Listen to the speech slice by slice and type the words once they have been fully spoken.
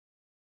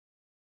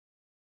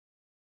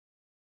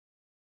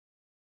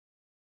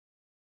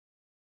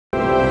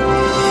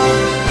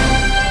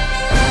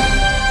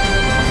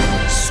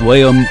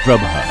Swayam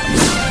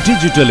Prabha.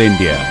 Digital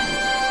India.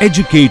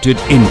 Educated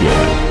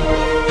India.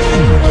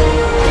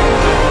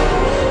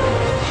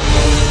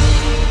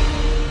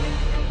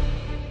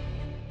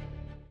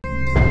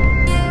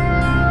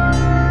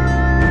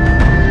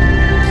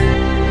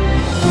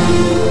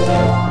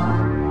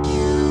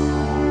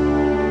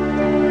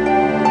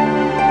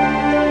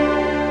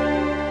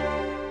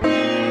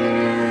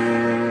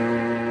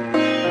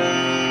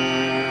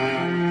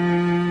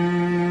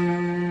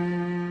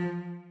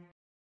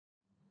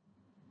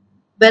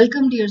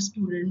 Welcome dear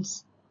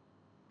students.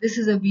 This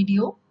is a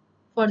video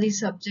for the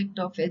subject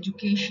of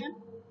education,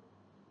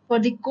 for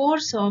the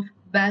course of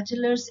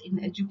Bachelor's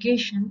in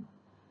Education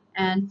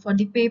and for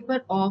the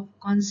paper of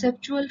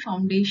Conceptual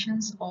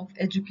Foundations of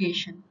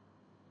Education.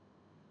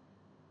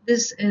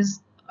 This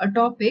is a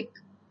topic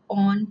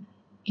on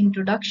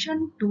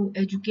Introduction to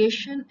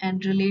Education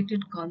and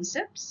Related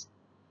Concepts,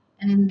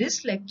 and in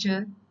this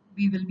lecture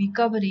we will be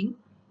covering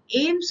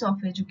aims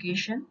of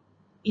education,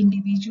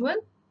 individual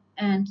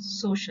and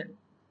social.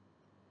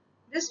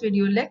 This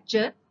video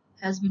lecture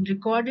has been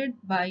recorded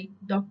by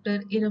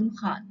Dr. Iram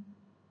Khan.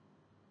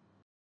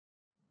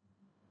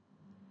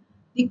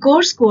 The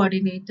course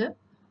coordinator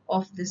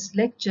of this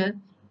lecture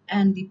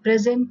and the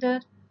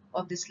presenter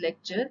of this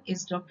lecture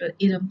is Dr.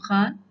 Iram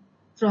Khan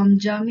from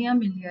Jamia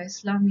Millia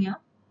Islamia,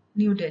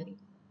 New Delhi.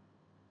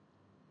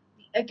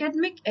 The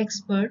academic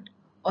expert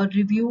or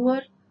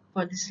reviewer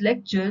for this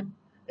lecture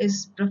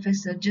is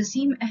Professor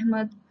Jasim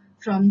Ahmed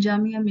from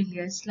Jamia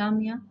Millia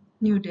Islamia,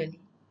 New Delhi.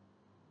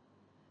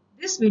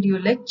 This video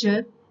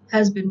lecture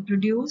has been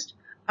produced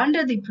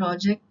under the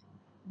project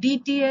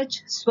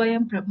DTH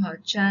Swayam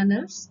Prabha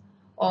channels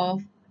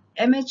of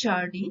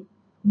MHRD,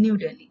 New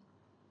Delhi.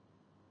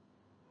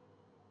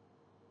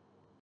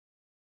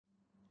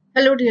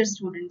 Hello dear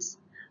students,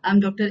 I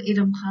am Dr.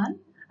 Iram Khan,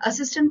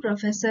 Assistant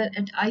Professor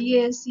at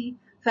IASC,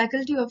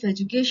 Faculty of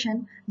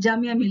Education,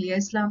 Jamia Millia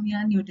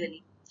Islamia, New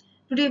Delhi.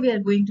 Today we are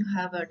going to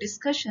have a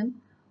discussion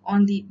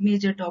on the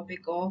major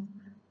topic of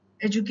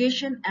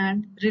education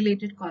and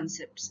related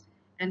concepts.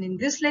 And in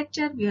this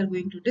lecture, we are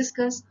going to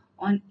discuss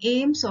on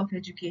aims of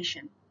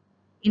education,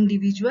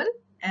 individual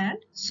and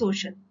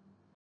social.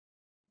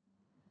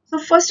 So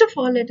first of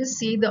all, let us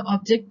see the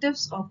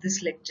objectives of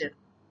this lecture.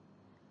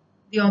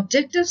 The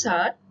objectives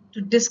are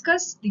to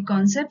discuss the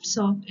concepts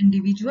of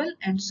individual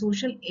and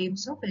social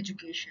aims of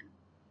education,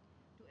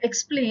 to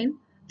explain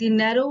the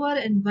narrower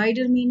and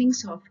wider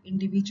meanings of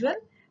individual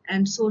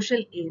and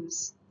social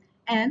aims,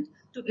 and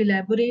to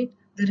elaborate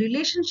the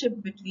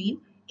relationship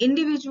between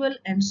individual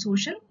and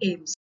social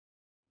aims.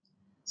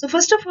 So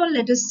first of all,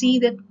 let us see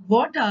that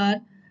what are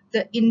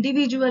the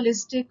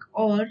individualistic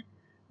or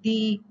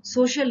the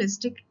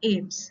socialistic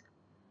aims.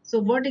 So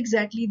what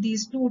exactly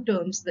these two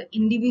terms, the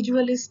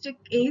individualistic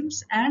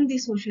aims and the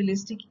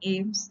socialistic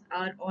aims,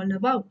 are all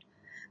about.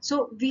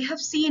 So we have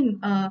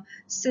seen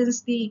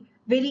since the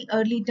very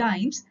early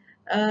times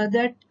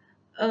that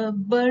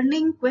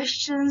burning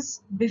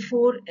questions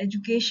before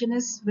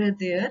educationists were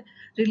there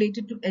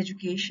related to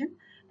education,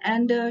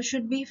 and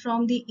should be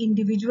from the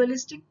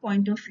individualistic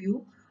point of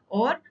view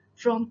or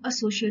from a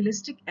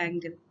socialistic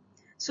angle.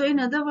 So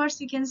in other words,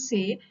 we can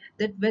say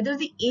that whether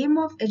the aim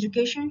of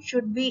education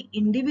should be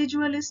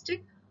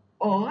individualistic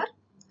or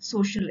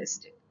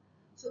socialistic.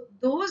 So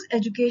those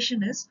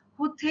educationists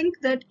who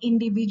think that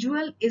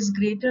individual is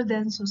greater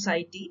than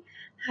society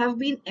have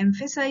been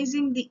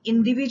emphasizing the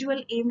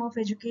individual aim of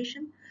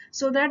education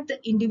so that the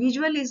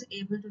individual is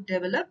able to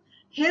develop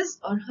his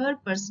or her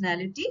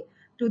personality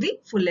to the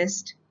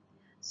fullest.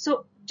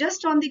 So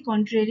just on the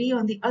contrary,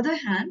 on the other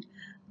hand,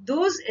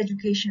 those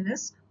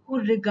educationists who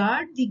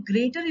regard the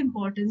greater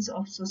importance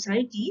of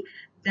society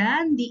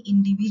than the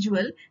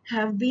individual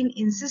have been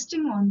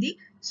insisting on the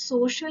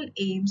social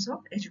aims of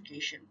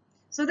education,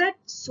 so that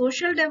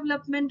social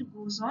development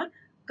goes on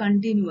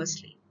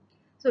continuously.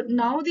 So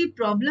now the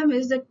problem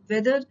is that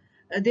whether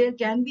there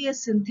can be a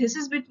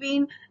synthesis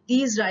between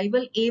these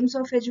rival aims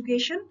of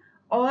education,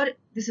 or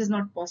this is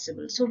not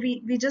possible. So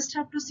we just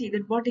have to see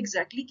that what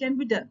exactly can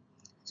be done.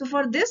 So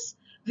for this,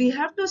 we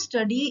have to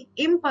study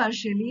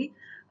impartially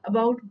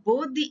about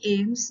both the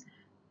aims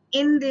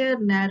in their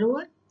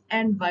narrower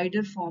and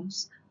wider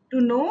forms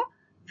to know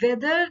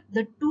whether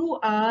the two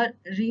are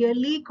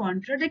really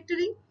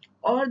contradictory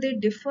or they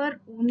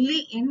differ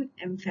only in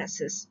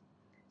emphasis.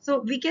 So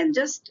we can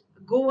just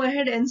go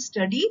ahead and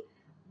study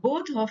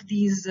both of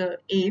these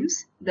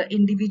aims, the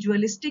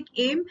individualistic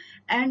aim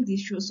and the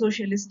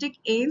socialistic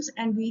aims,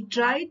 and we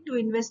try to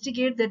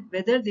investigate that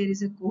whether there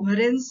is a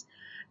coherence,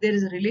 there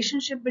is a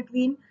relationship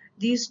between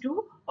these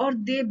two, or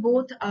they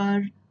both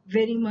are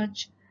very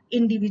much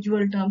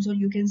individual terms, or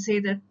you can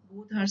say that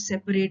both are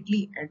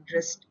separately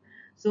addressed.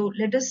 So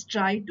let us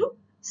try to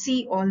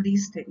see all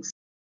these things.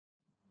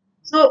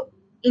 So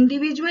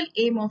individual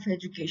aim of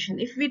education,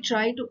 if we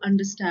try to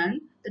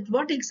understand that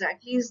what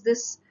exactly is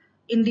this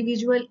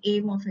individual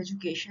aim of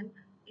education,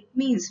 it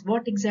means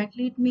what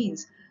exactly it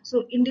means.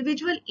 So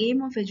individual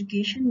aim of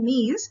education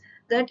means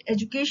that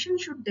education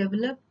should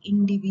develop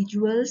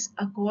individuals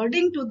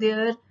according to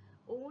their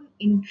own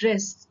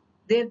interests,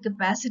 their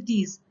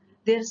capacities,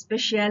 their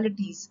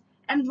specialities,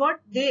 and what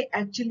they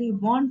actually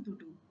want to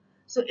do.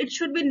 So it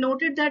should be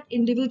noted that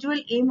individual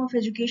aim of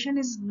education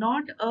is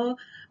not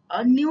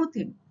a new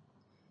thing.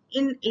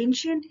 In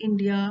ancient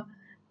India,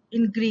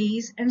 in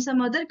Greece, and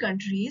some other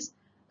countries,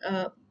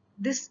 uh,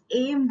 this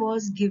aim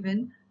was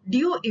given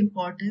due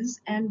importance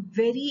and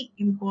very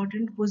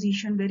important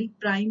position, very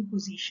prime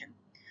position.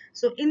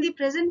 So in the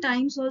present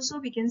times also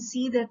we can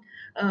see that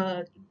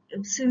uh,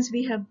 since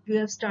we have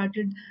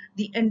started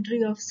the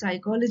entry of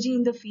psychology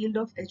in the field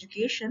of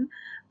education,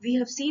 we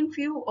have seen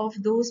few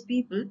of those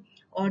people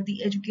or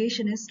the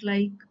educationists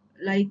like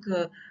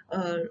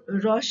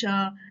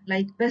Rosha,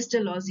 like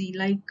Pestalozzi,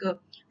 like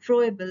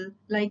Froebel,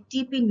 like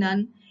T.P.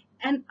 Nunn,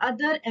 and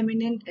other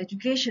eminent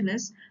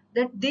educationists,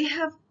 that they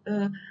have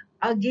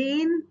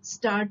again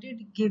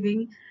started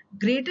giving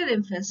greater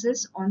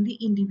emphasis on the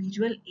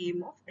individual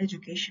aim of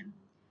education.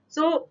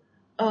 So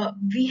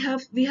we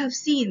have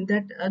seen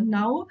that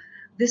now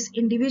this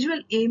individual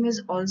aim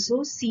is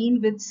also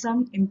seen with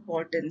some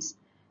importance.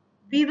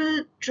 We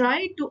will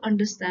try to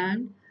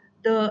understand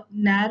the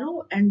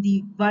narrow and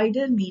the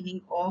wider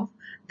meaning of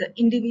the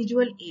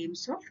individual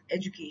aims of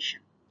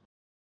education.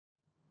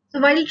 So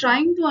while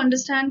trying to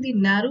understand the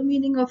narrow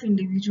meaning of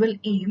individual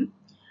aim,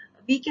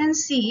 we can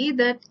see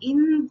that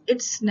in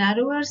its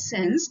narrower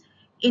sense,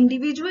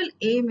 individual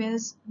aim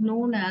is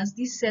known as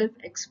the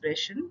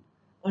self-expression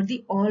or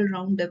the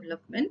all-round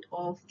development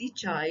of the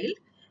child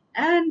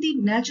and the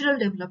natural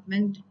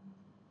development,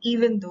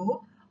 even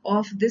though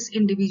of this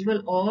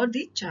individual or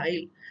the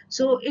child.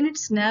 So in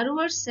its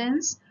narrower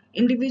sense,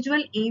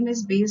 individual aim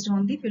is based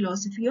on the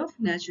philosophy of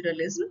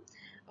naturalism,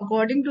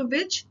 according to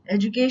which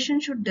education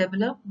should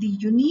develop the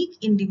unique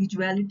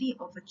individuality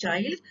of a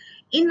child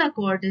in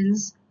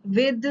accordance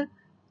with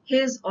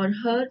his or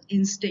her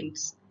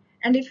instincts.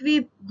 And if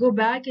we go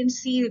back and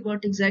see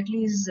what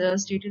exactly is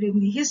stated in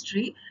the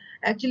history,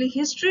 actually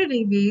history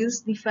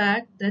reveals the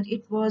fact that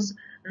it was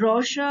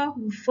Rosha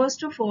who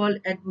first of all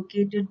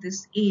advocated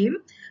this aim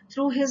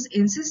through his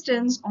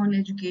insistence on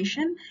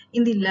education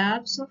in the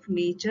labs of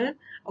nature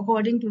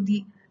according to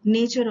the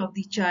nature of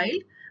the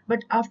child.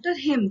 But after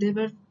him, there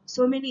were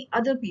so many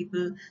other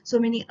people, so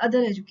many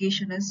other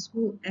educationists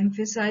who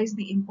emphasized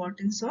the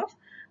importance of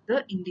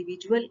the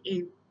individual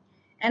aim.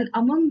 And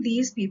among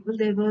these people,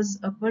 there was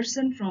a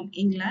person from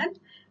England.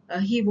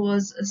 He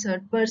was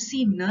Sir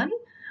Percy Nunn,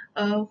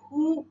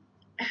 who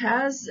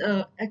has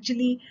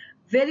actually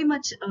very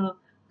much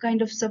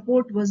kind of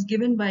support was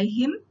given by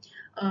him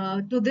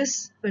to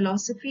this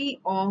philosophy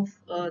of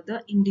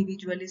the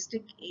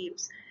individualistic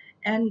aims.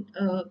 And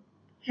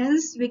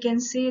hence we can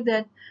say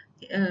that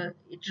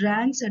it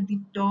ranks at the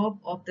top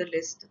of the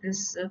list.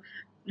 This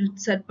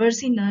Sir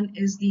Percy Nunn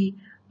is the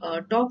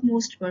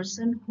topmost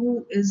person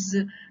who is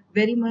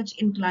very much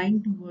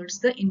inclined towards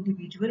the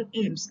individual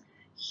aims.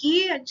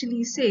 He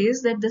actually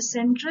says that the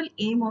central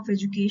aim of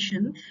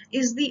education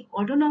is the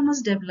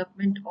autonomous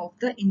development of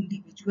the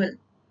individual.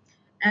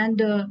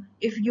 And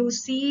if you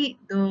see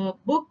the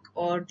book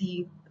or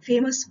the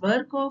famous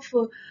work of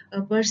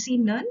Percy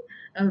Nunn,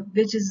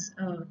 which is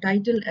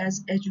titled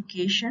as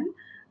Education,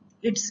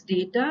 its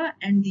data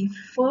and the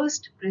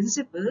first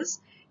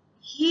principles,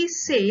 he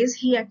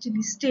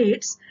actually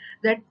states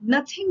that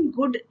nothing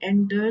good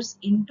enters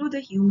into the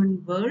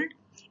human world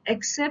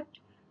except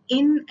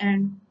in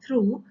and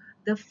through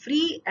the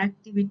free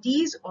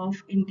activities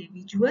of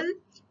individual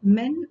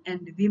men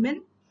and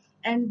women,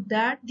 and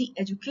that the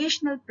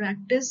educational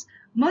practice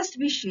must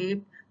be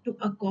shaped to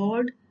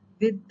accord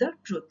with the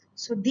truth.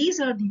 So these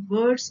are the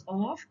words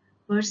of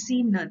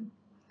Percy Nunn.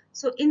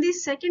 So in the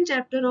second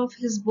chapter of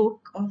his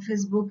book,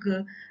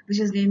 which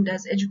is named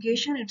as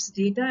Education, Its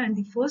Data and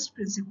the First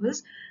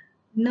Principles,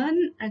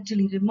 Nunn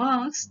actually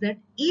remarks that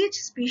each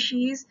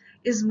species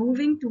is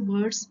moving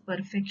towards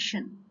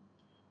perfection.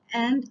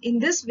 And in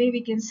this way,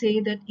 we can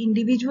say that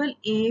individual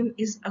aim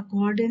is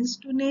accordance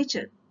to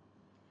nature.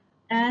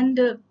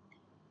 And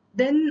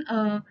then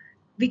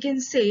we can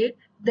say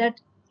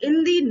that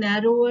in the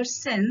narrower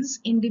sense,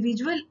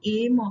 individual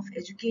aim of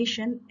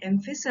education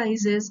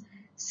emphasizes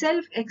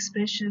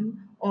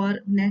self-expression or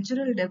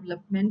natural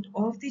development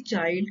of the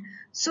child,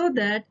 so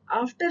that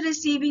after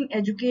receiving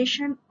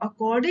education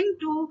according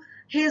to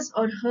his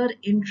or her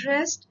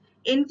interest,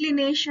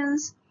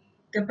 inclinations,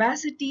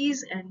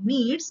 capacities and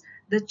needs,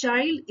 the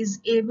child is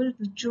able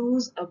to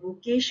choose a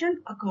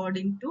vocation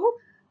according to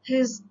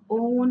his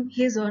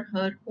or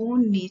her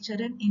own nature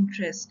and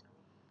interest.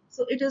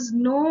 So it is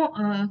no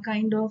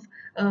kind of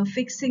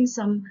fixing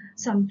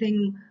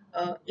something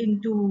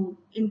into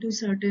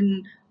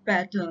certain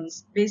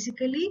patterns.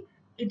 Basically,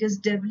 it is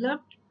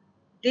developed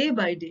day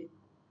by day.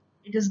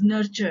 It is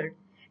nurtured,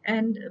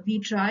 and we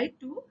try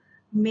to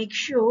make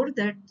sure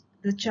that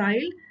the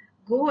child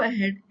go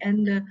ahead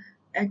and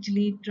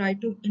actually try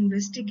to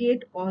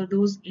investigate all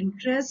those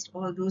interests,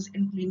 all those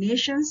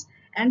inclinations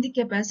and the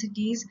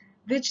capacities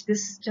which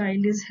this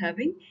child is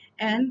having,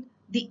 and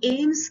the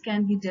aims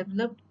can be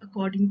developed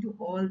according to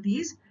all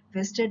these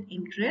vested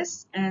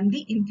interests and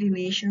the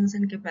inclinations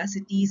and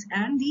capacities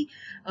and the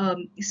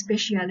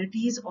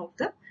specialities of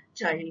the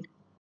child.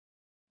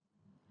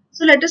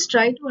 So let us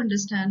try to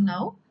understand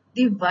now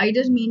the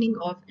wider meaning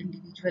of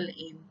individual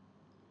aim.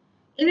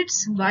 In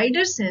its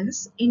wider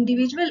sense,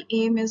 individual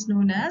aim is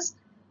known as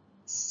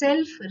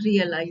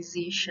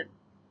self-realization.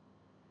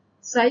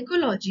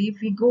 Psychology,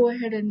 if we go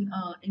ahead and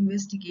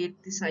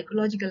investigate the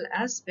psychological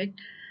aspect,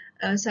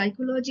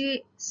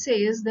 psychology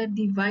says that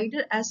the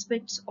wider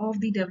aspects of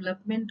the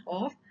development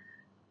of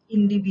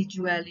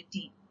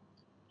individuality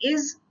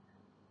is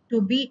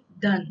to be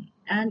done,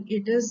 and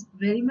it is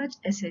very much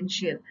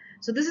essential.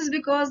 So this is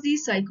because the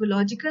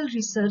psychological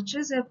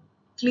researchers have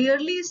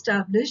clearly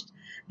established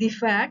the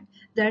fact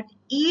that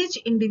each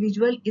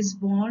individual is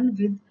born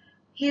with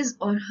his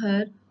or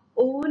her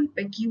own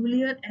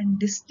peculiar and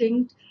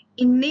distinct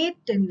innate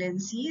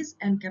tendencies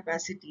and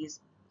capacities.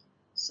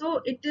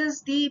 So it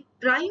is the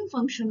prime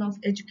function of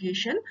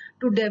education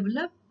to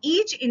develop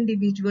each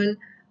individual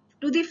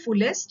to the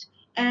fullest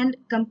and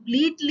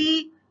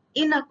completely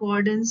in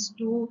accordance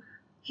to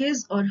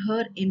his or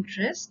her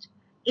interest,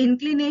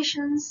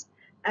 inclinations,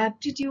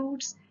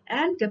 aptitudes,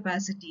 and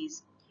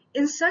capacities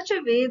in such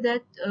a way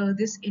that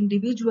this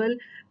individual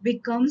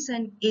becomes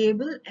an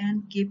able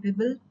and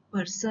capable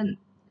person.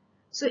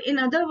 So in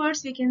other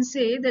words, we can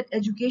say that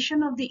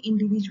education of the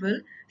individual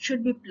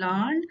should be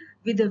planned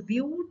with a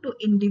view to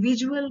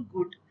individual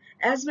good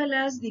as well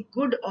as the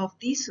good of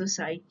the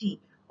society,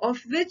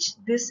 of which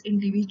this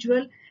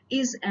individual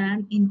is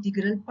an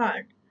integral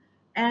part.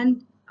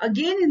 And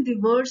again, in the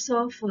words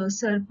of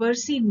Sir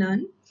Percy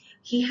Nunn,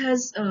 he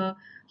has uh,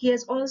 he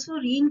has also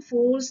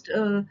reinforced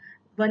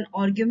one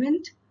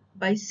argument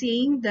by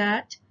saying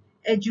that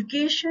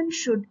education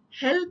should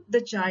help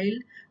the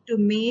child to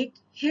make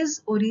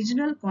his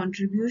original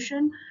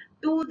contribution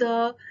to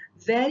the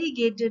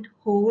variegated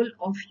whole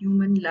of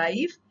human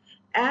life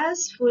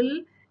as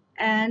full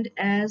and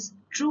as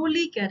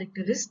truly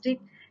characteristic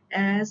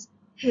as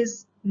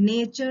his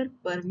nature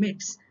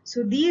permits.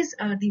 So these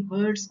are the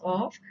words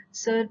of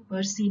Sir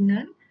Percy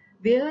Nunn,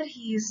 where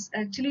he is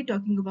actually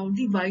talking about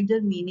the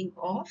wider meaning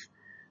of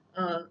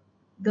uh,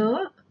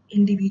 the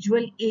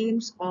individual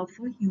aims of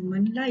a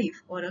human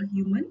life or a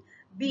human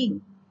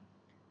being.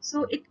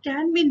 So it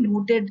can be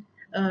noted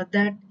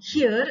that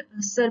here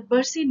Sir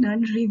Percy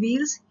Nunn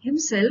reveals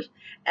himself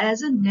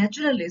as a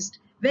naturalist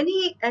when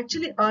he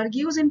actually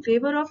argues in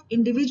favor of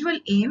individual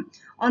aim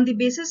on the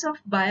basis of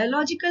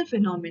biological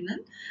phenomenon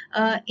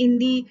in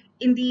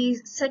the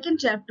second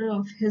chapter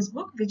of his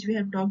book, which we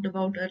have talked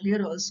about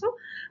earlier also.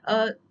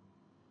 Uh,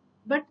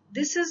 but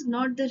this is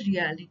not the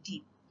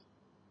reality.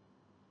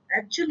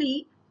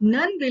 Actually,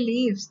 Nunn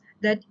believes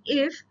that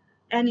if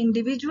an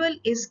individual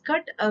is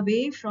cut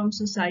away from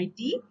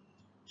society,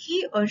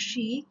 he or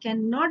she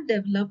cannot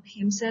develop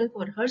himself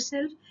or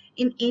herself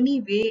in any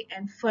way,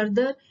 and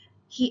further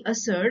he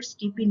asserts,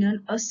 TP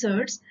Nunn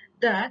asserts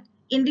that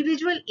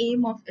individual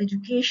aim of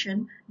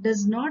education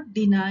does not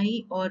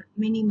deny or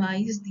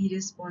minimize the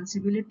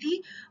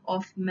responsibility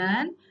of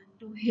man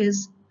to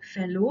his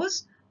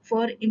fellows,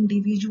 for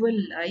individual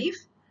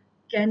life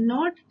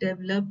cannot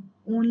develop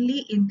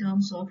only in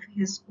terms of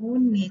his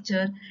own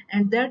nature,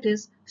 and that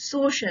is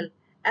social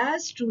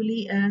as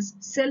truly as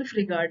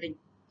self-regarding.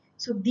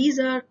 So these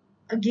are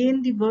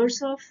again the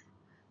words of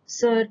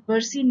Sir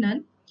Percy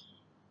Nunn.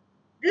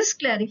 This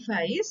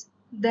clarifies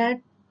that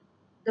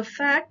the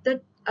fact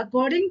that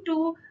according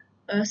to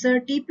Sir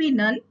T.P.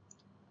 Nunn,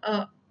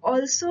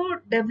 also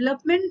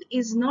development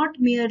is not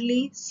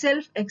merely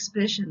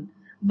self-expression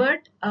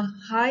but a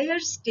higher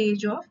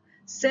stage of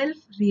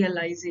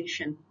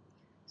self-realization.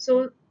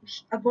 So,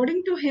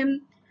 according to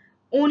him,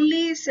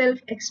 only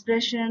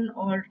self-expression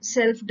or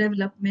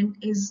self-development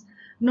is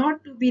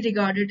not to be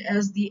regarded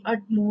as the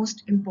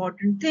utmost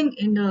important thing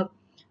in a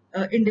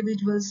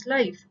individual's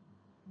life,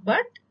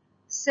 but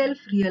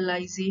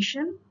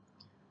self-realization,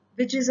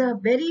 which is a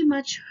very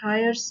much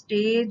higher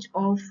stage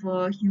of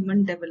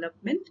human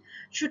development,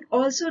 should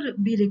also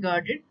be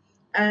regarded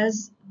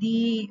as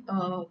the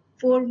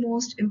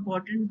foremost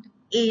important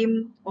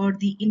aim or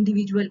the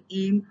individual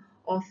aim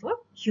of a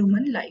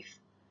human life.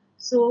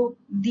 So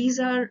these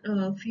are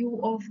a few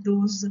of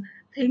those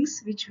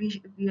things which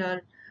we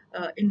are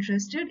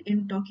interested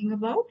in talking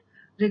about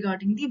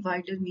regarding the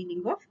wider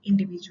meaning of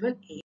individual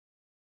aim.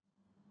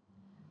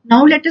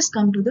 Now let us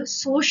come to the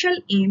social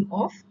aim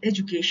of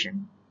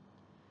education.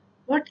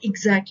 What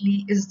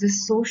exactly is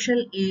this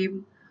social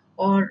aim,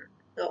 or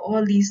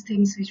all these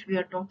things which we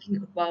are talking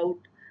about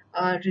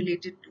are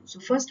related to? So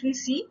first we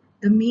see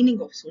the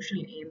meaning of social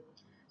aim.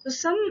 So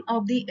some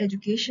of the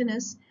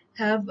educationists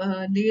have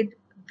laid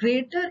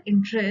greater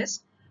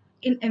interest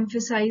in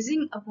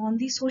emphasizing upon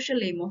the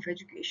social aim of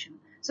education,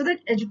 so that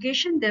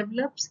education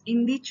develops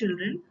in the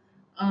children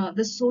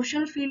the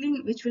social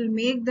feeling which will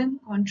make them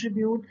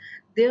contribute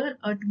their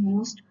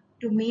utmost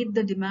to meet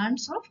the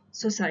demands of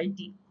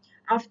society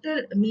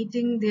after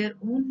meeting their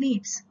own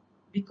needs.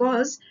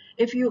 Because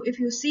if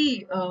you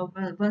see,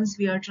 well, once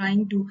we are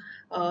trying to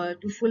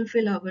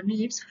fulfill our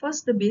needs,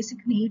 first the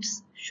basic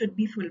needs should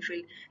be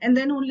fulfilled, and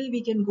then only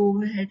we can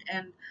go ahead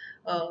and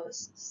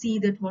see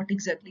that what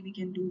exactly we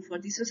can do for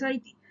the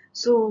society.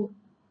 So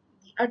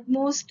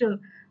utmost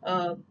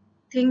uh,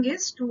 thing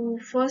is to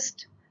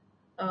first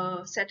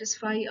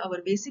satisfy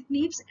our basic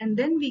needs, and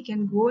then we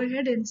can go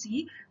ahead and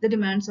see the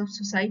demands of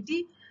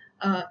society,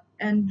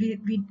 and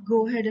we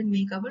go ahead and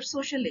make our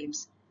social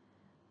aims.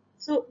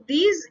 So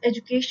these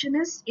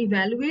educationists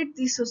evaluate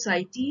the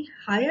society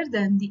higher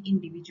than the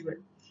individual.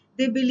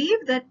 They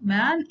believe that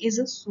man is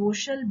a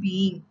social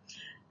being.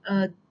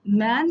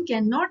 Man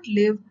cannot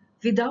live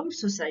without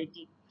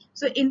society.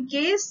 So in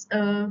case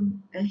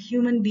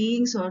human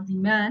beings or the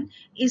man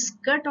is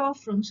cut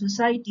off from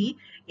society,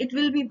 it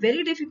will be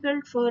very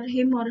difficult for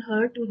him or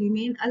her to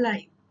remain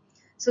alive.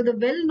 So the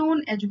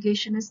well-known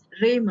educationist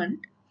Raymond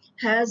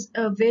has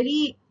a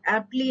very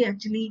aptly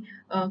actually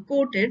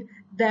quoted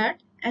that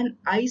an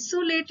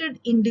isolated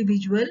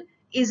individual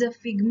is a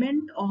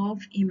figment of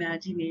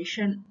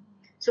imagination.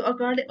 So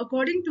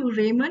according to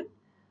Raymond,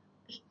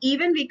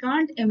 even we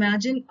can't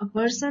imagine a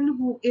person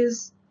who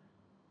is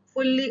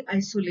fully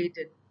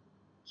isolated.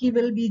 He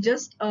will be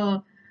just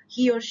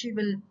he or she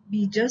will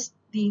be just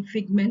the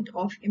figment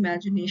of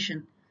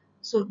imagination.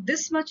 So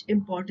this much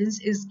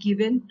importance is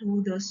given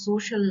to the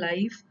social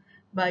life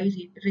by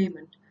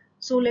Raymond.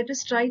 So let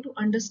us try to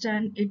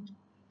understand it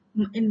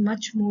in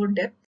much more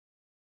depth.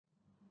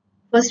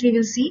 First, we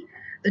will see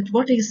that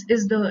what is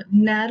the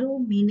narrow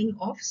meaning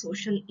of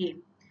social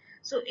aim.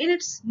 So in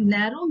its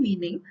narrow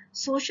meaning,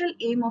 social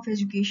aim of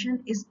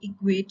education is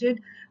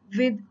equated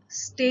with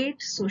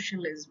state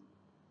socialism.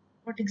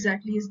 What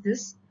exactly is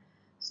this?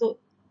 So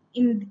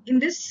in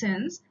this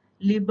sense,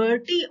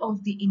 liberty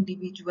of the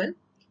individual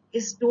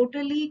is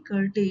totally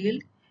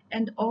curtailed,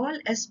 and all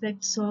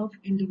aspects of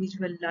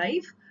individual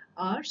life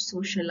are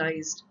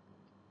socialized.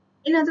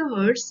 In other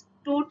words,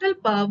 total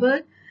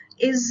power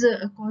is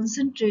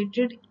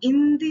concentrated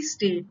in the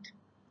state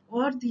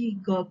or the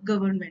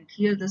government.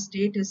 Here the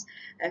state is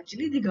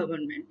actually the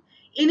government.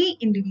 Any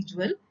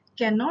individual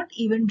cannot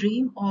even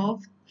dream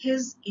of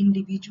his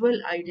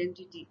individual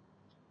identity.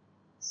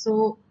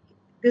 So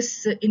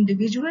this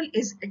individual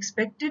is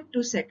expected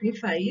to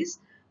sacrifice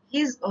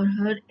his or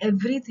her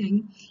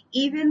everything,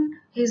 even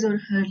his or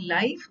her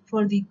life,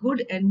 for the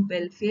good and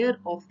welfare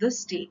of the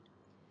state.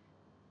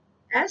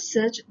 As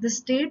such, the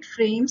state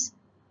frames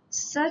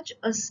such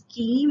a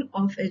scheme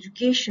of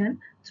education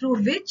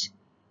through which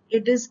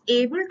it is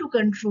able to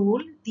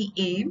control the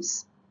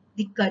aims,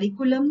 the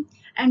curriculum,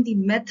 and the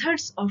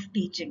methods of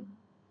teaching.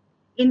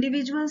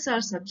 Individuals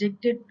are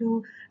subjected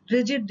to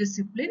rigid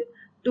discipline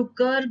to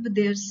curb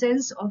their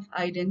sense of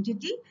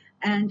identity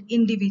and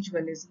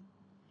individualism.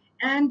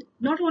 And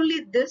not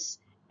only this,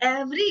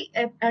 every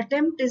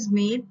attempt is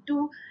made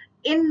to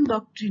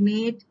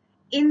indoctrinate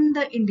in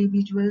the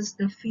individuals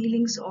the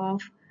feelings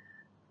of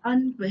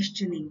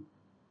unquestioning,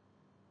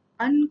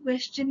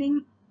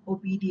 unquestioning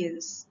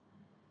obedience,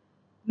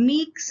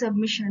 meek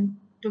submission,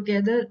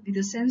 together with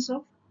a sense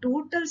of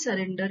total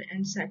surrender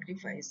and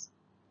sacrifice.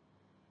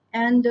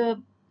 And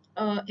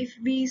if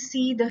we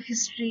see the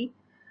history,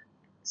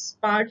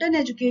 Spartan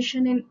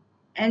education in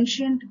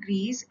ancient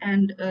Greece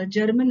and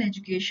German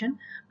education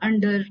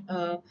under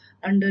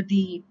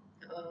the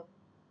uh,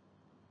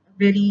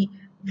 very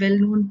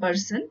well-known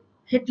person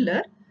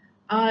Hitler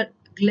are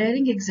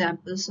glaring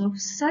examples of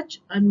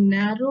such a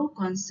narrow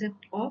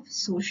concept of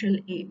social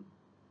aim.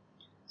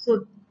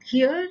 So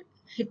here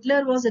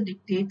Hitler was a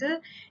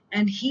dictator,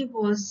 and he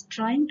was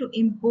trying to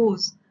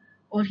impose,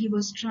 or he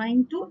was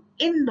trying to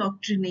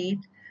indoctrinate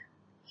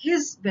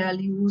his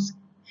values,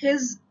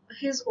 his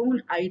his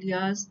own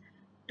ideas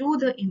to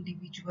the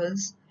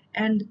individuals,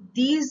 and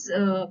these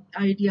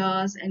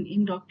ideas and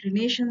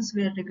indoctrinations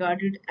were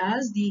regarded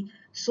as the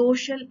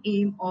social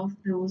aim of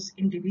those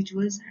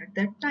individuals at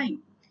that time.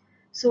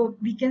 So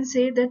we can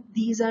say that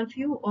these are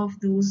few of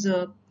those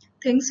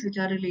things which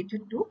are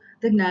related to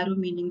the narrow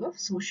meaning of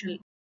social.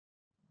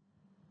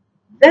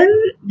 When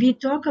we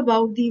talk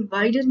about the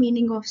wider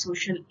meaning of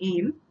social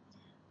aim,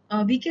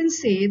 we can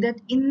say that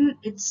in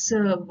its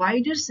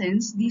wider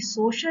sense, the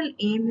social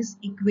aim is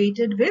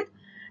equated with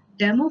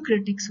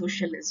democratic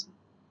socialism.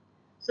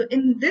 So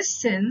in this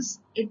sense,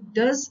 it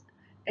does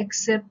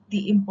accept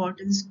the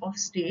importance of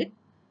state,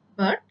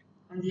 but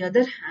on the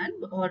other hand,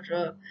 or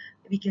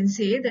we can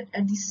say that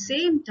at the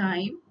same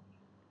time,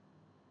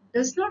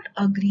 does not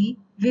agree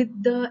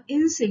with the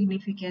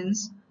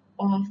insignificance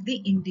of the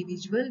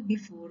individual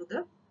before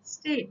the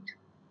state.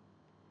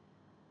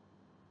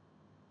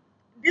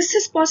 This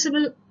is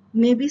possible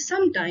maybe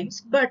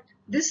sometimes, but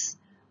this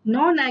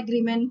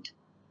non-agreement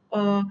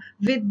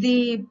with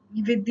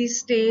the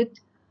state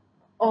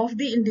of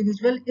the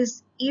individual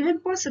is even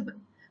possible.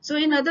 So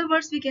in other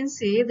words, we can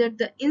say that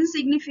the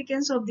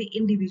insignificance of the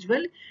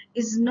individual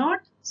is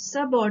not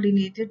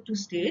subordinated to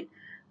state,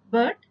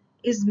 but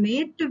is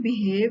made to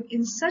behave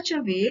in such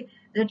a way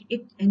that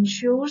it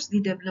ensures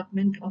the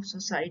development of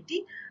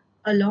society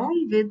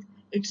along with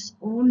its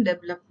own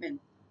development.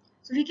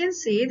 So we can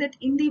say that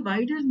in the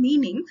wider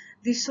meaning,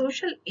 the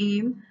social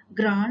aim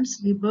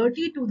grants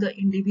liberty to the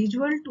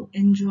individual to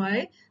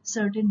enjoy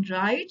certain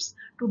rights,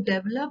 to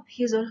develop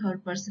his or her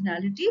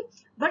personality,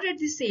 but at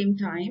the same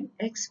time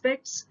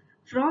expects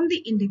from the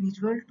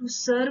individual to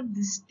serve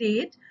the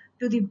state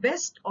to the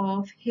best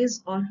of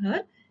his or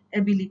her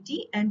ability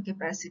and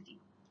capacity.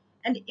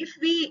 And if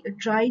we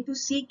try to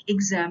seek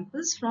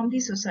examples from the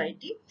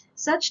society,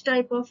 such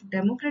type of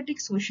democratic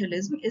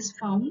socialism is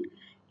found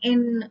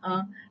in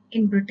uh,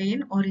 in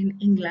Britain or in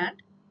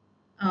England,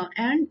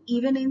 and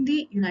even in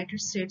the United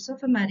States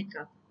of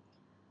America.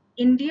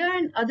 India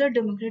and other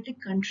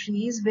democratic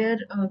countries where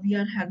we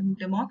are having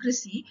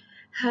democracy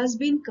has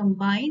been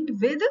combined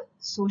with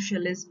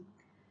socialism.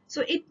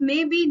 So it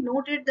may be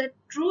noted that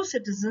true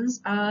citizens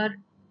are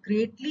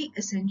greatly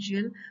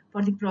essential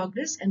for the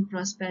progress and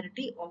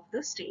prosperity of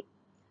the state.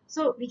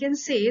 So we can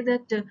say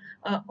that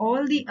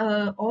all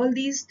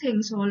these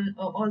things,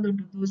 all of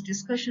those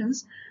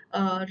discussions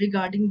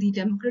regarding the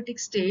democratic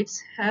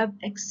states have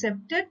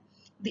accepted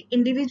the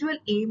individual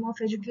aim of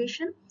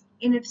education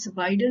in its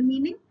wider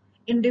meaning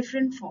in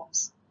different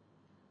forms.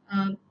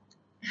 Um,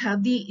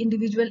 have the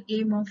individual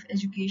aim of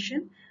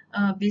education.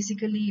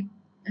 Basically,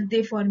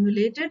 they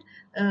formulated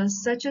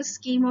such a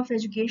scheme of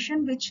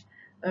education which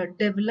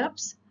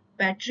develops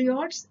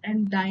patriots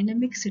and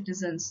dynamic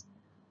citizens,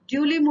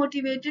 duly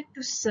motivated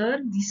to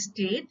serve the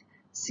state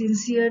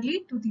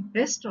sincerely to the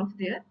best of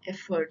their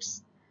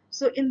efforts.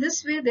 So in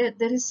this way,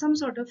 there is some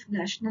sort of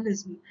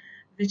nationalism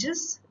which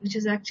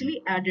is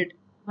actually added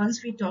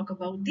once we talk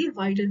about the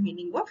wider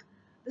meaning of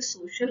the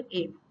social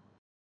aim.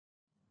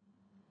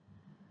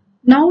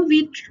 Now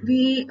we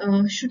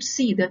should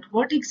see that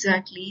what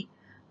exactly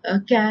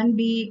can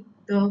be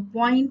the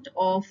point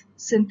of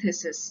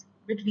synthesis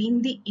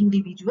between the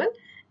individual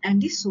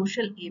and the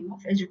social aim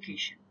of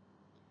education.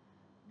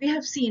 We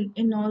have seen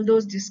in all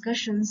those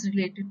discussions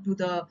related to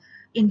the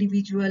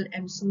individual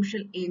and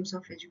social aims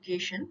of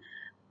education,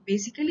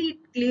 basically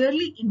it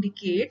clearly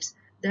indicates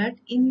that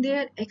in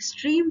their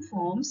extreme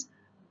forms,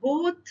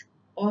 both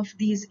of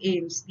these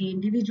aims, the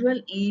individual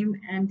aim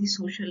and the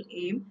social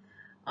aim,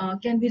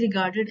 can be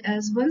regarded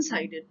as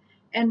one-sided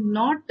and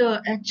not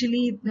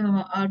actually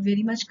are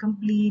very much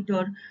complete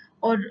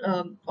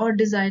or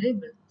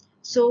desirable.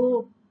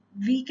 So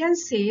we can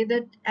say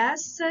that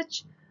as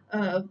such,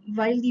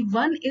 while the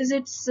one is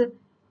its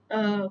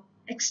uh,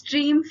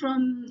 extreme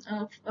from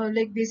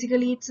like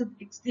basically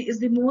it's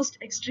the most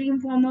extreme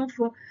form of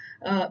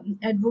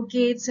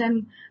advocates,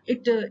 and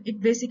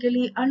it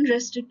basically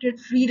unrestricted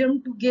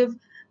freedom to give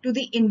to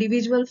the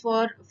individual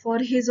for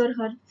his or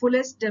her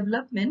fullest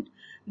development.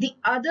 The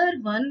other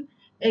one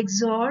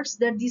exhorts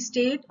that the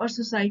state or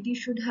society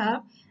should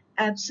have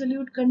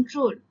absolute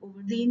control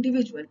over the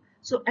individual.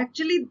 So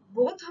actually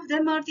both of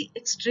them are the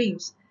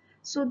extremes.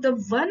 So the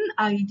one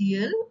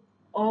ideal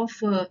of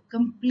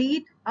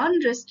complete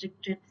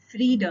unrestricted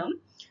freedom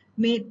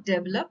may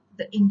develop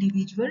the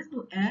individual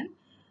to an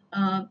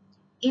uh,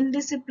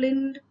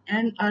 indisciplined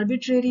and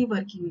arbitrary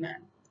working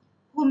man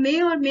who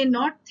may or may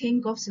not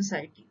think of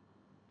society,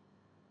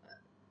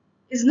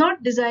 is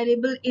not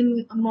desirable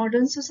in a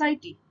modern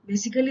society.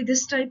 Basically,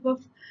 this type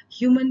of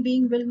human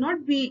being will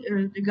not be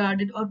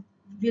regarded or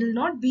will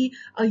not be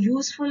a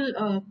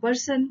useful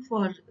person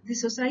for the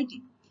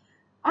society.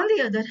 On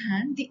the other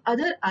hand, the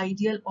other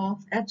ideal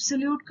of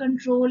absolute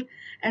control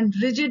and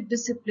rigid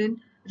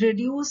discipline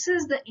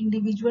reduces the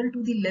individual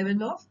to the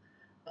level of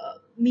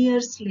mere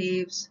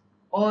slaves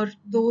or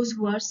those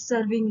who are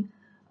serving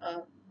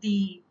uh,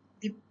 the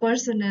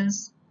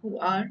personnels who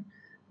are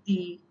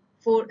the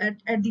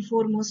at the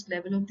foremost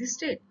level of the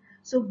state.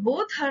 So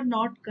both are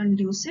not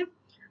conducive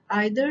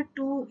either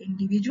to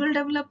individual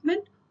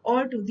development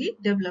or to the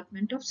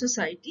development of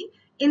society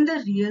in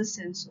the real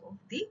sense of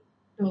the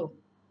term.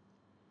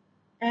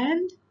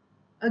 And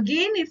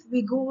again, if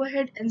we go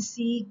ahead and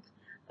see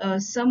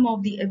some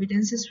of the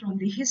evidences from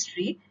the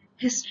history,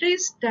 history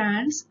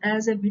stands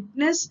as a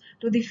witness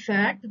to the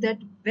fact that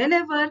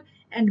whenever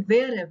and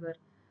wherever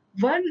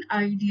one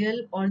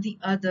ideal or the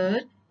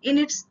other in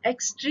its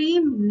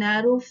extreme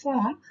narrow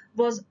form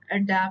was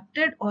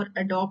adapted or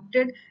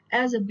adopted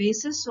as a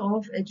basis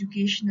of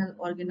educational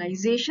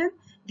organization,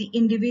 the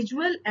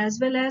individual as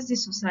well as the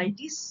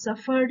society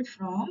suffered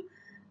from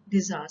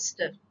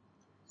disaster.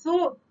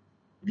 So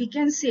we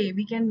can say,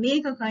 we can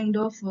make a kind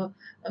of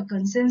a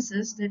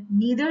consensus that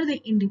neither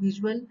the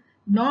individual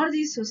nor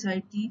the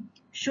society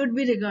should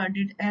be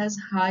regarded as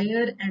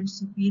higher and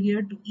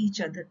superior to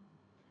each other,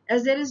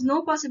 as there is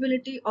no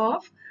possibility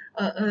of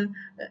uh, uh,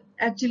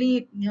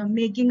 actually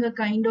making a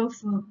kind of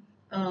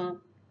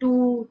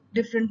two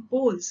different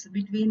poles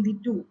between the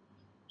two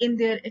in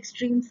their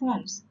extreme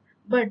forms.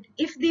 But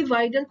if the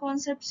wider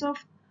concepts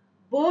of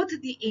both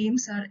the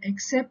aims are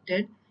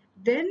accepted,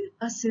 then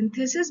a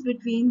synthesis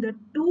between the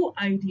two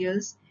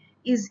ideals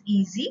is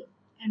easy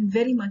and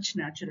very much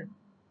natural.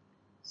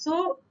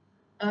 So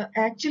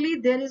actually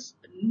there is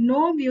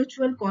no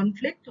mutual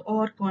conflict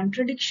or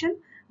contradiction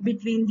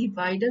between the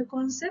wider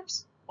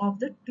concepts of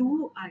the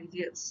two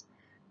ideals.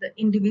 The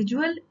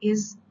individual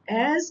is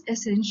as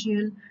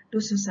essential to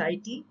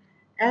society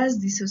as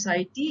the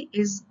society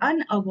is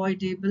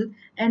unavoidable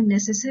and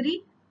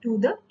necessary to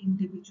the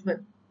individual.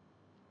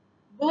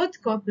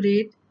 Both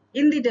cooperate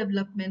in the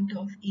development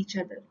of each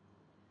other.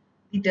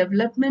 The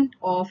development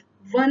of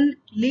one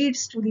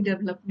leads to the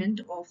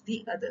development of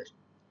the other.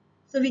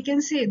 So we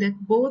can say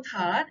that both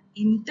are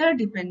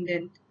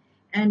interdependent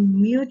and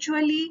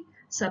mutually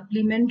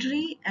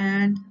supplementary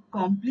and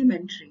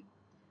complementary.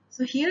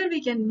 So here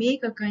we can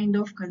make a kind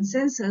of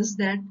consensus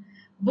that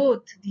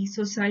both the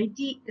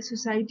society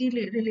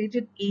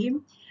related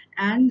aim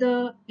and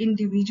the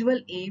individual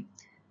aim,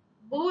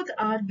 both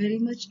are very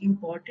much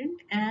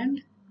important,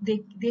 and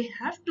they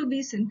have to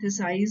be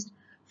synthesized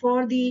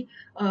for the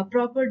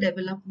proper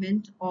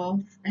development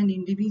of an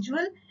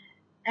individual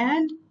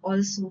and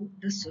also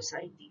the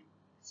society.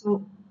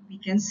 So we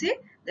can say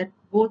that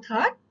both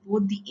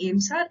the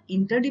aims are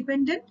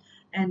interdependent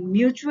and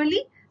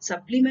mutually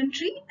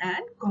supplementary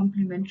and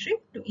complementary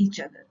to each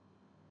other.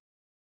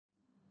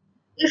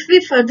 If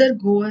we further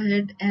go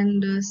ahead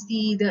and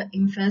see the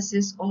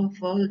emphasis of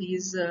all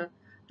these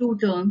two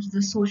terms,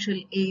 the social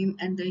aim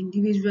and the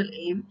individual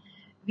aim,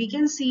 we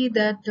can see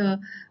that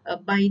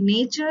by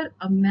nature,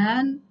 a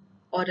man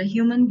or a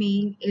human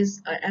being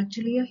is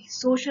actually a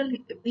social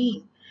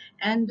being,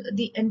 and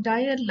the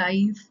entire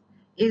life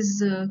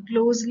is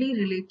closely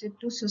related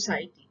to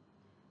society.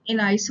 In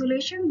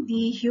isolation,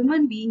 the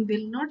human being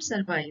will not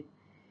survive,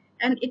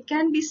 and it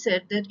can be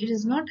said that it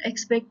is not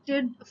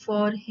expected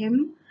for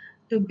him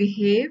to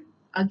behave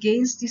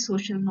against the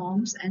social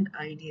norms and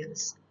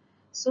ideals.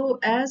 So,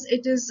 as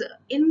it is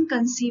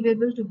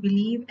inconceivable to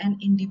believe an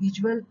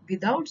individual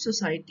without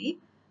society,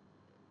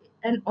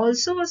 and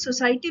also a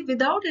society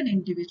without an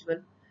individual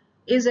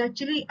is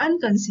actually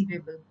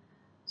unconceivable.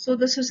 So,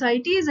 the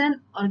society is an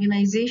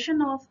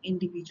organization of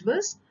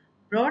individuals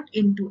brought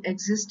into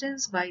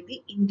existence by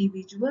the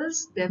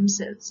individuals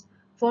themselves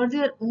for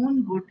their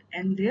own good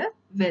and their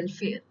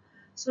welfare.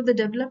 So, the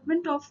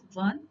development of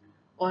one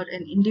or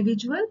an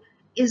individual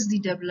is the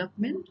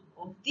development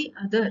of the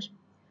other.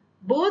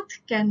 Both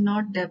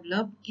cannot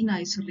develop in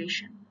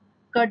isolation,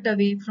 cut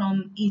away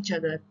from each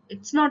other.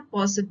 It's not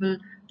possible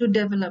to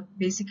develop.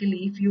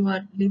 Basically, if you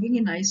are living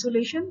in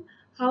isolation,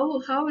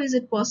 how is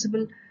it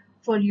possible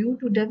for you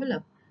to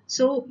develop?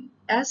 So,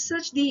 as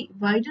such, the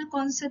wider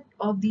concept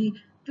of the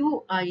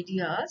two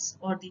ideas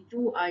or the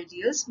two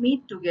ideas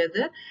meet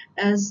together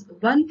as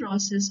one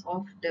process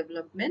of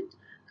development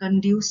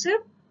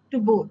conducive to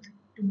both.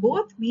 To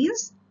both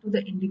means to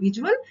the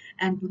individual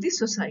and to the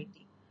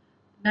society.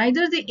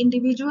 Neither the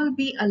individual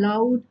be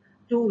allowed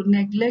to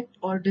neglect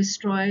or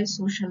destroy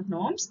social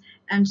norms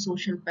and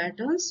social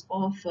patterns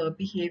of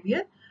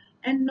behavior,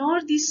 and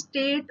nor the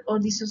state or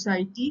the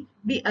society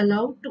be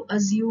allowed to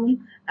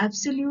assume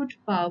absolute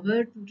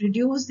power to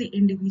reduce the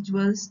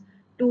individuals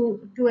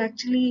to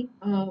actually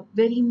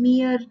very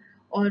mere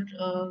or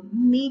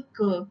meek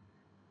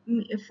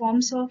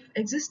forms of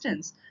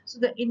existence. So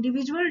the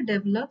individual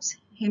develops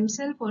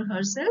himself or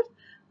herself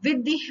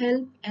with the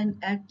help and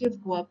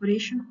active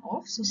cooperation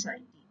of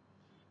society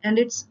and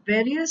its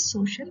various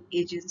social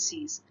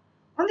agencies.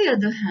 On the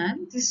other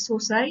hand, the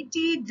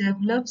society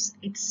develops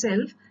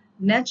itself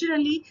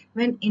naturally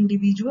when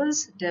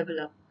individuals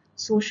develop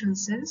social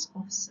sense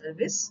of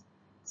service,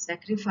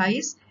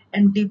 sacrifice,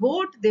 and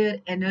devote their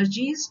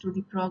energies to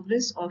the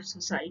progress of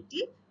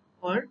society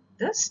or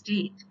the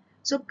state.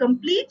 So,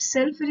 complete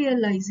self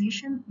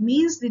realization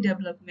means the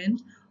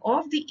development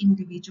of the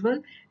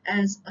individual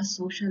as a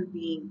social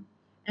being,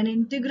 an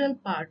integral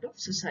part of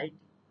society.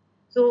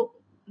 So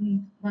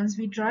once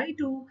we try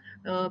to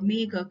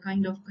make a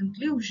kind of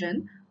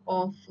conclusion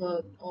of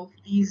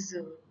these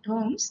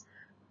terms,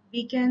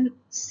 we can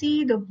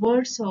see the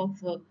words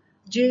of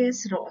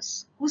J.S.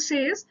 Ross, who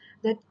says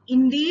that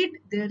indeed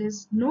there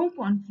is no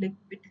conflict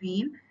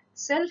between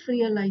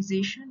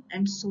self-realization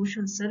and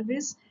social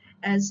service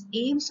as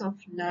aims of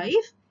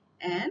life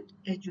and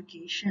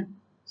education.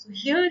 So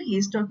here he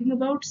is talking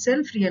about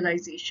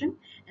self-realization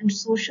and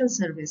social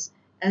service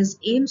as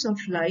aims of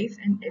life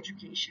and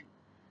education.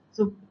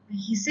 So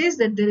he says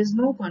that there is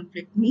no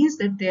conflict, means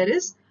that there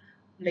is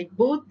like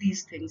both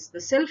these things,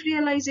 the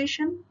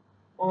self-realization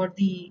or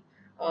the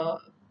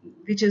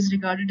which is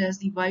regarded as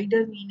the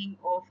wider meaning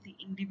of the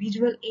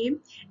individual aim,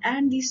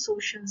 and the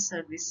social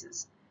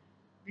services,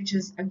 which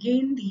is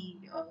again the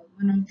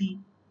one of the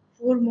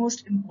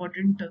foremost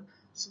important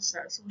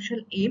social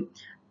aim.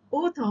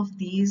 Both of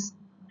these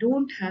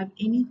don't have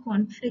any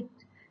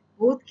conflict.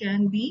 Both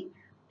can be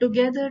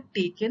together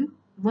taken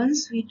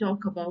once we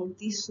talk about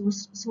the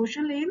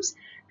social aims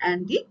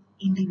and the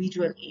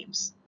individual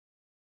aims.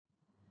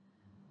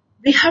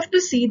 We have to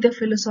see the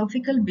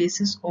philosophical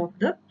basis of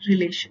the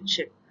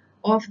relationship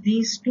of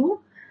these two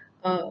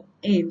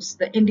aims,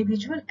 the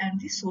individual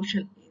and the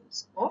social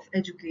aims of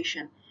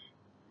education.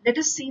 Let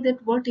us see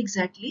that what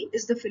exactly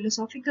is the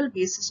philosophical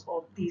basis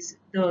of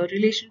the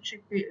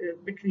relationship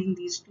between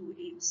these two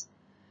aims.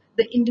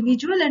 The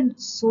individual and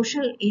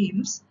social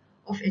aims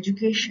of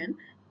education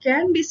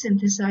can be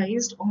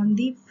synthesized on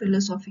the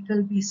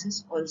philosophical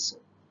basis also.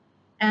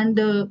 And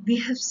we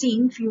have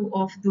seen few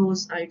of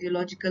those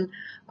ideological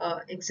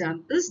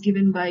examples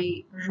given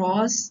by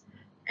Ross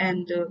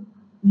and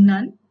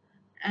Nunn,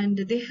 and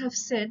they have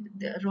said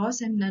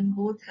Ross and Nunn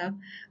both have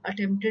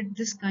attempted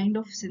this kind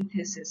of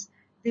synthesis.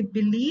 They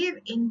believe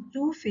in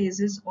two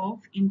phases of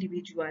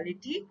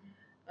individuality,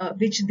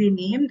 which they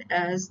named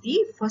as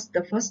the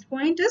first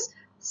point is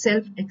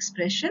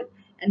self-expression,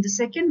 and the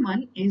second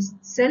one is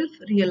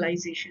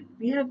self-realization.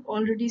 We have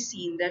already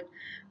seen that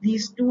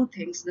these two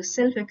things, the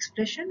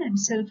self-expression and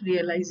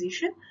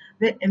self-realization,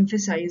 were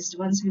emphasized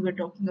once we were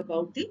talking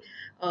about the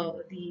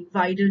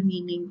wider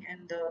meaning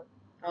and the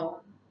uh,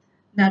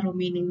 narrow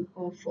meaning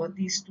of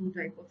these two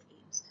type of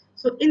aims.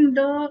 So in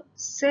the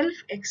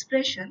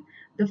self-expression,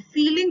 the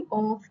feeling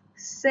of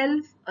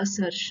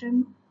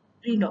self-assertion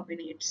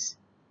predominates.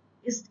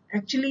 Is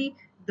actually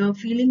the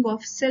feeling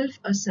of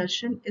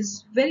self-assertion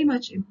is very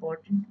much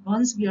important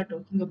once we are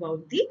talking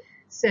about the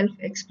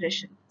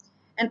self-expression.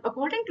 And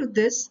according to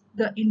this,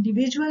 the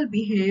individual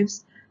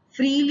behaves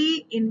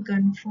freely in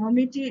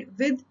conformity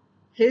with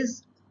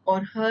his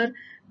or her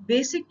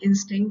basic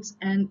instincts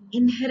and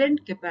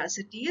inherent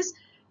capacities,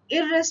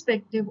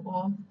 irrespective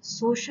of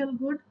social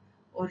good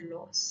or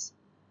loss.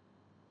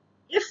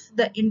 If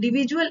the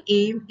individual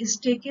aim is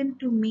taken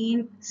to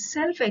mean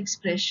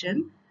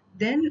self-expression,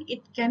 then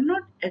it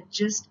cannot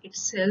adjust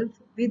itself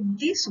with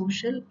the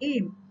social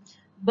aim.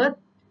 But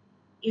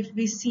if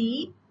we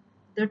see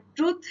the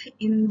truth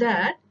in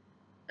that,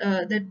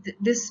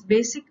 this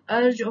basic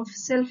urge of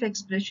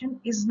self-expression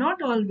is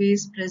not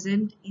always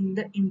present in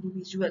the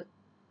individual.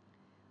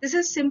 This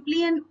is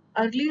simply an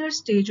earlier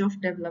stage of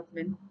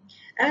development.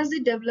 As the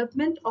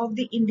development of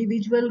the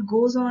individual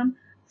goes on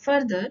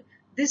further,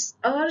 this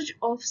urge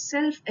of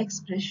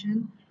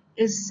self-expression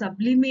is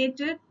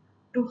sublimated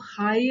to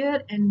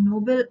higher and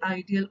noble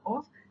ideal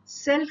of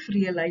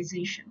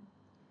self-realization.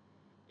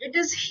 It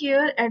is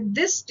here at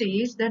this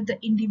stage that the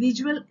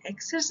individual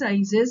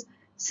exercises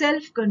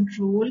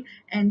self-control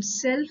and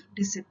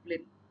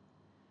self-discipline.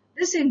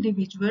 This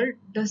individual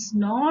does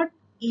not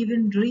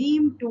even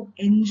dream to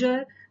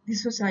injure the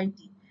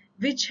society,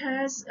 which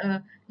has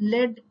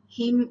led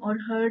him or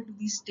her to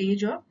the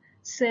stage of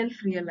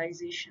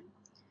self-realization.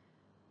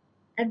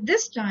 At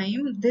this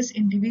time, this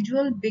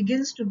individual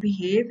begins to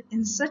behave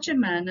in such a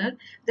manner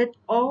that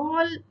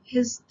all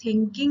his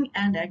thinking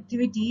and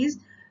activities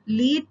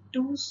lead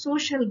to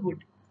social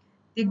good,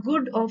 the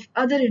good of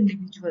other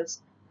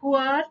individuals who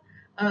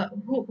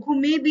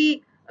may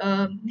be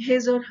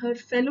his or her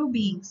fellow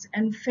beings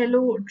and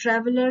fellow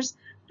travelers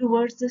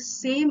towards the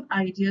same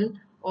ideal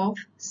of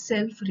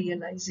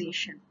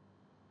self-realization.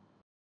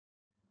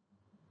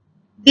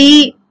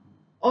 The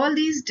all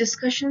these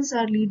discussions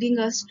are leading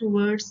us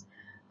towards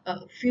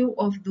a few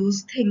of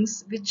those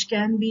things which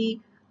can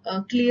be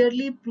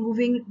clearly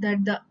proving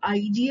that the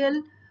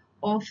ideal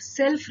of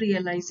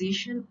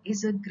self-realization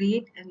is a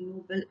great and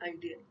noble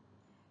ideal.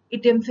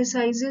 It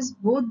emphasizes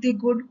both the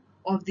good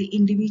of the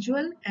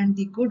individual and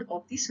the good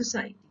of the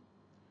society,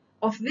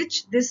 of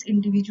which this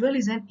individual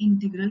is an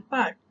integral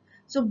part.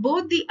 So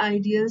both the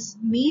ideals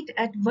meet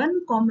at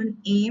one common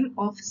aim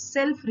of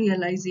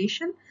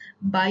self-realization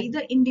by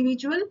the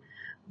individual,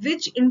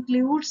 which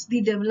includes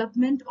the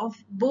development of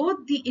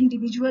both the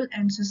individual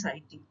and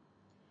society.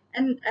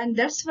 And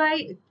that's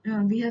why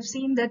we have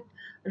seen that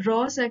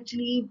Ross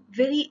actually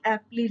very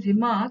aptly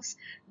remarks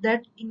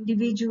that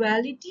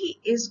individuality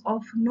is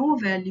of no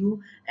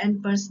value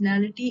and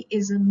personality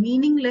is a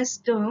meaningless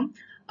term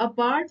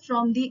apart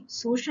from the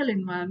social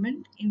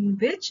environment in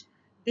which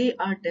they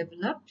are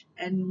developed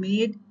and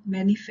made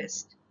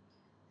manifest.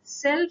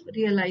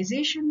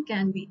 Self-realization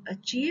can be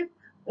achieved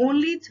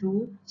only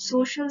through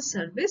social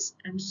service,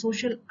 and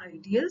social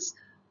ideals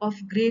of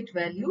great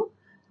value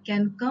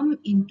can come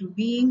into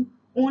being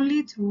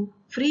only through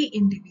free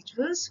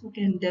individuals who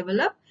can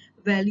develop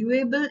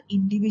valuable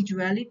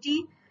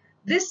individuality.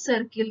 This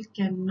circle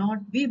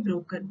cannot be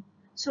broken.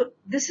 So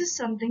this is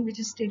something which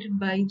is stated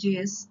by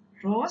J.S.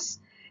 Ross,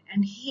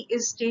 and he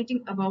is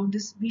stating about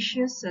this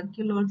vicious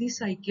circle or the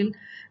cycle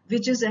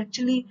which is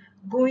actually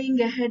going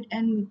ahead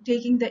and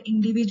taking the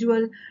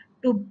individual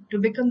to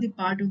become the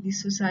part of the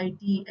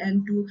society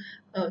and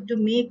to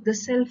make the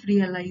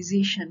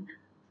self-realization.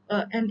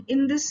 And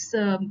in this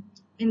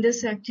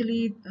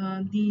actually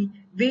the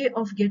way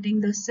of getting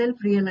the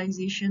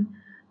self-realization,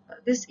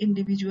 this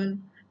individual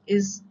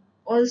is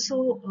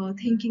also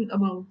thinking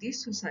about the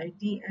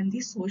society and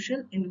the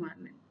social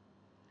environment.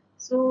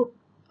 So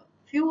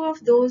few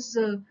of those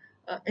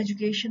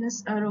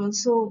educationists are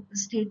also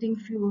stating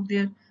few of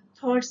their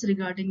thoughts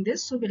regarding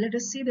this. So let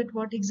us see that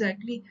what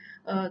exactly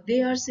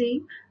they are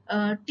saying.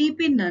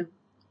 T.P. Nunn,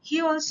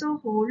 he also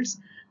holds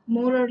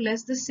more or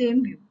less the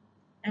same view.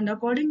 And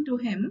according to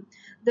him,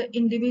 the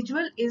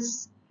individual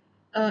is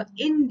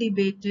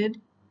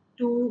indebated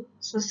to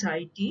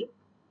society,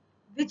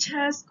 which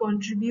has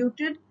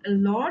contributed a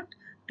lot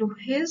to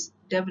his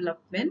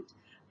development,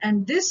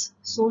 and this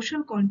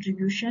social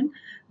contribution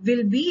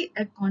will be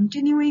a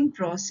continuing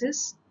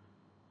process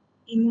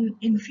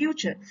in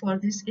future for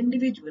this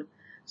individual.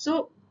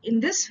 So in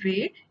this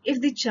way,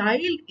 if the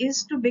child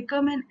is to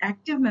become an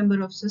active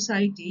member of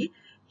society,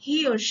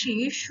 he or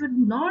she should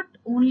not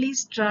only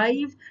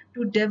strive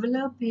to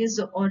develop his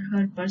or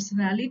her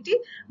personality,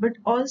 but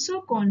also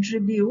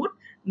contribute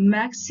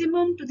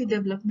maximum to the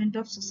development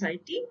of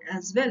society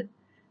as well.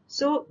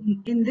 So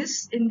in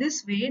this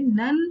way,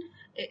 none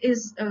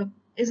is uh,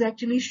 is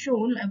actually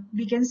shown.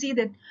 We can see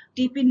that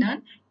TP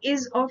Nunn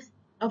is of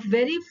a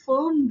very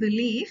firm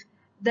belief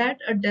that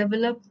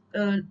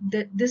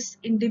that this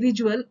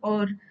individual,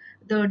 or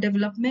the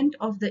development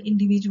of the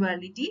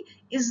individuality,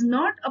 is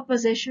not a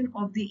possession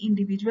of the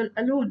individual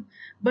alone,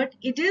 but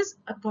it is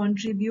a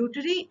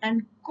contributory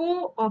and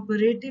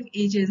cooperative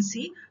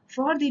agency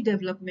for the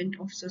development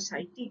of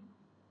society.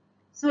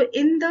 So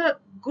in the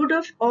good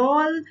of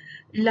all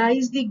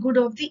lies the good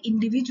of the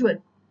individual.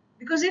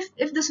 Because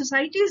if the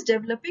society is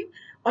developing,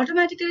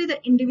 automatically the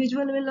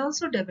individual will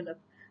also develop.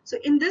 So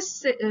in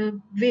this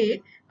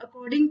way,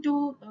 according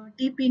to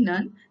T.P.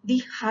 Nunn,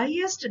 the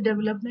highest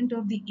development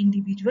of the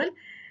individual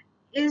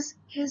is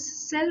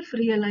his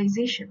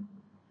self-realization.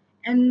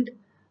 And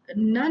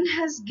Nunn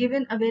has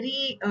given a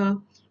very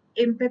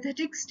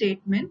empathetic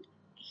statement.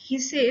 He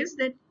says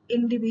that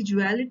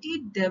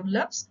individuality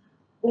develops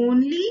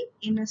only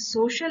in a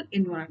social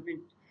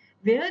environment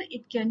where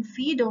it can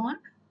feed on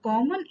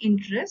common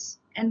interests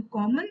and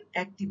common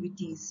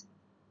activities.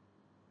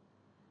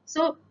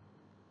 So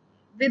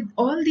with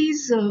all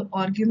these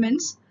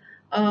arguments,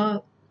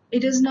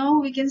 it is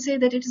now, we can say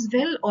that it is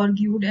well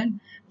argued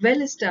and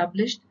well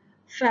established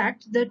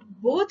fact that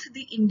both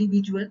the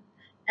individual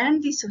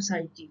and the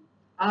society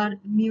are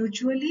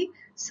mutually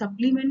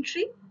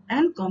supplementary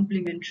and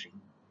complementary.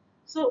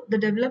 So the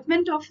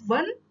development of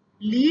one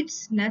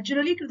leads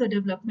naturally to the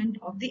development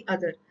of the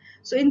other.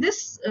 So in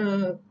this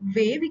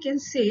way, we can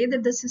say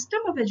that the system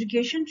of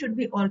education should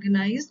be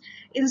organized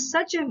in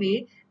such a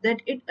way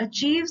that it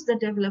achieves the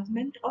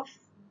development of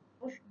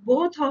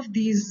both of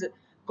these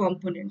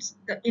components,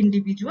 the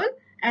individual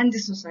and the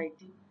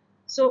society.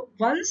 So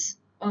once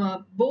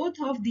both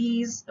of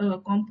these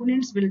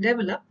components will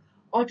develop,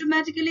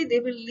 automatically they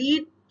will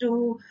lead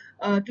to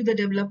the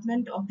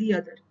development of the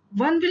other.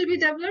 One will be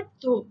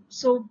developed,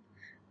 so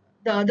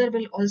the other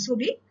will also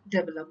be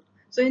developed.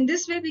 So in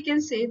this way, we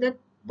can say that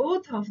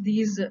both of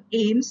these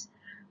aims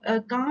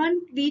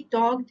can't be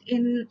talked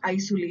in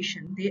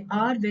isolation. They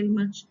are very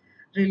much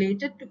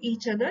related to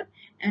each other,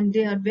 and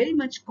they are very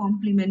much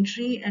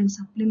complementary and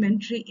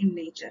supplementary in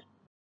nature.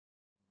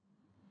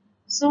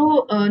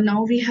 So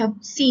now we have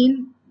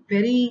seen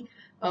very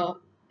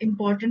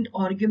important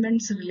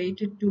arguments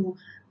related to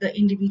the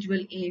individual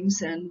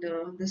aims and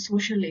the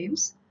social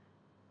aims.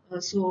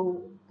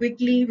 So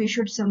quickly we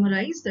should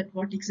summarize that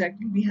what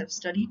exactly we have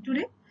studied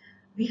today.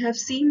 We have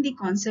seen the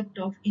concept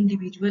of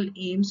individual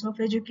aims of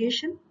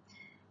education.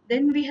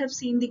 Then we have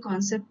seen the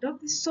concept of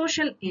the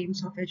social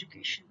aims of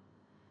education.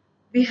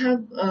 We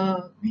have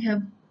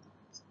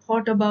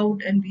thought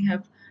about and we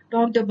have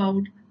talked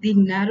about the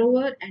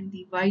narrower and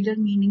the wider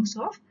meanings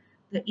of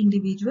the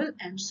individual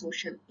and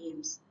social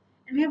aims.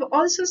 And we have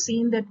also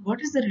seen that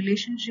what is the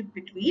relationship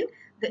between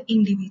the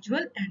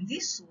individual and the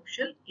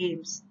social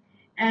aims.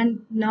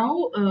 And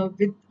now,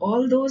 with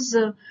all those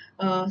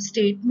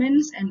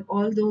statements and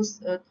all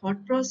those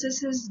thought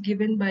processes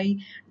given by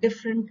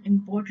different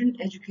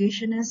important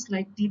educationists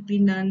like T.P.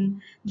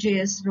 Nunn,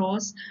 J.S.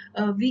 Ross,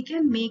 we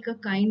can make a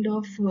kind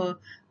of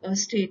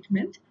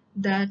statement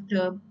that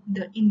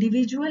the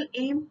individual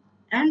aim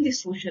and the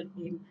social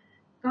aim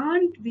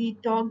can't be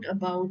talked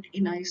about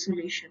in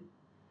isolation.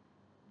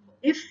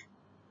 If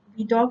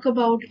we talk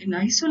about in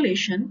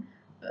isolation,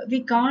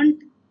 we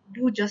can't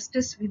do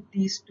justice with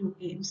these two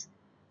aims.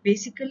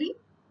 Basically,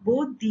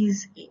 both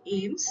these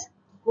aims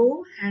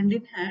go hand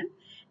in hand,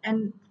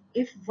 and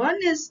if one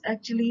is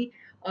actually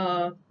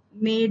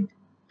made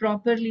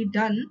properly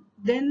done,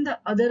 then the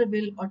other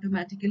will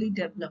automatically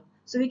develop.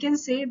 So we can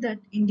say that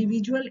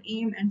individual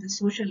aim and the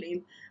social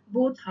aim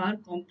both are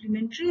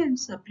complementary and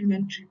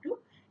supplementary to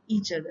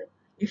each other.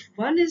 If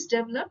one is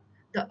developed,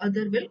 the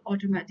other will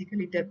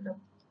automatically develop.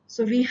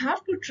 So we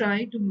have to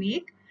try to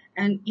make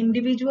an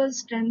individual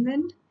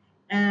strengthened,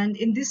 and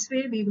in this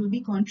way we will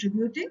be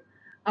contributing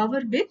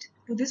our bit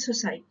to the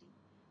society.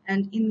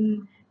 And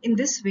in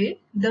this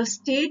way, the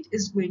state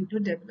is going to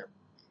develop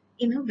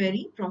in a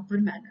very proper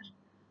manner.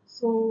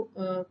 So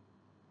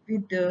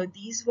with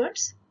these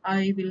words,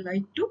 I will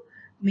like to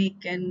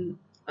make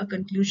a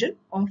conclusion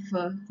of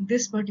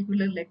this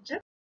particular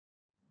lecture.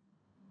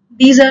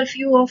 These are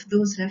few of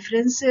those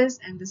references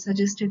and the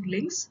suggested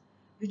links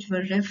which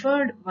were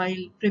referred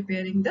while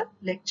preparing the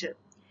lecture.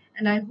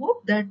 And I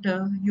hope that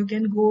you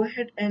can go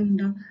ahead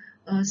and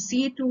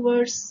see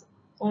towards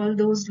all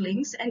those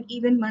links, and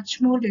even much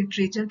more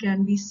literature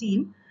can be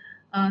seen,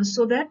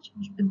 so that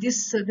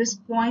this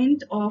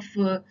point of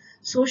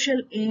social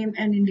aim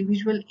and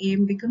individual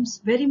aim becomes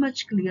very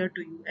much clear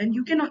to you, and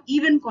you can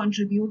even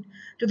contribute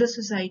to the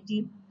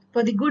society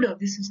for the good of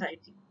the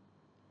society.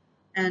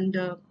 And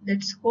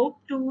let's hope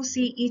to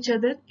see each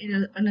other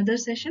in another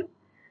session.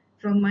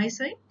 From my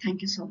side,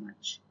 thank you so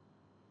much.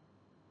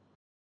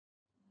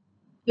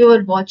 You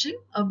are watching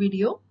a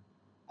video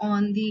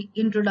on the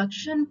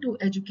introduction to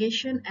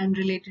education and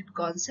related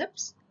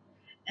concepts.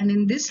 And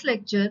in this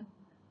lecture,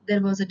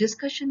 there was a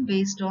discussion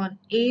based on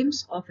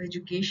aims of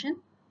education,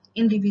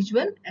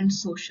 individual and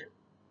social.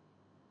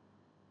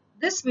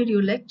 This video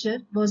lecture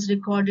was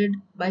recorded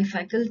by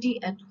faculty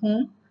at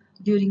home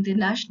during the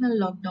national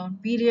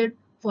lockdown period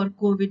for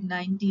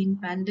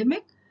COVID-19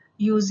 pandemic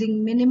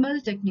using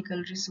minimal technical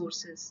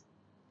resources.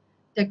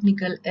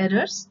 Technical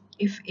errors,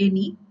 if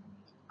any,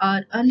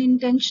 are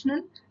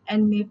unintentional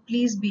and may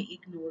please be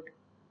ignored.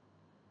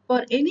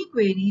 For any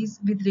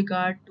queries with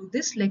regard to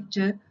this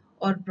lecture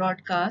or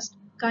broadcast,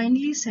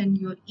 kindly send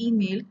your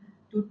email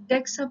to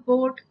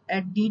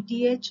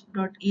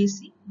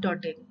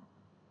techsupport@dth.ac.in.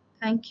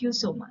 Thank you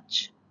so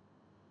much.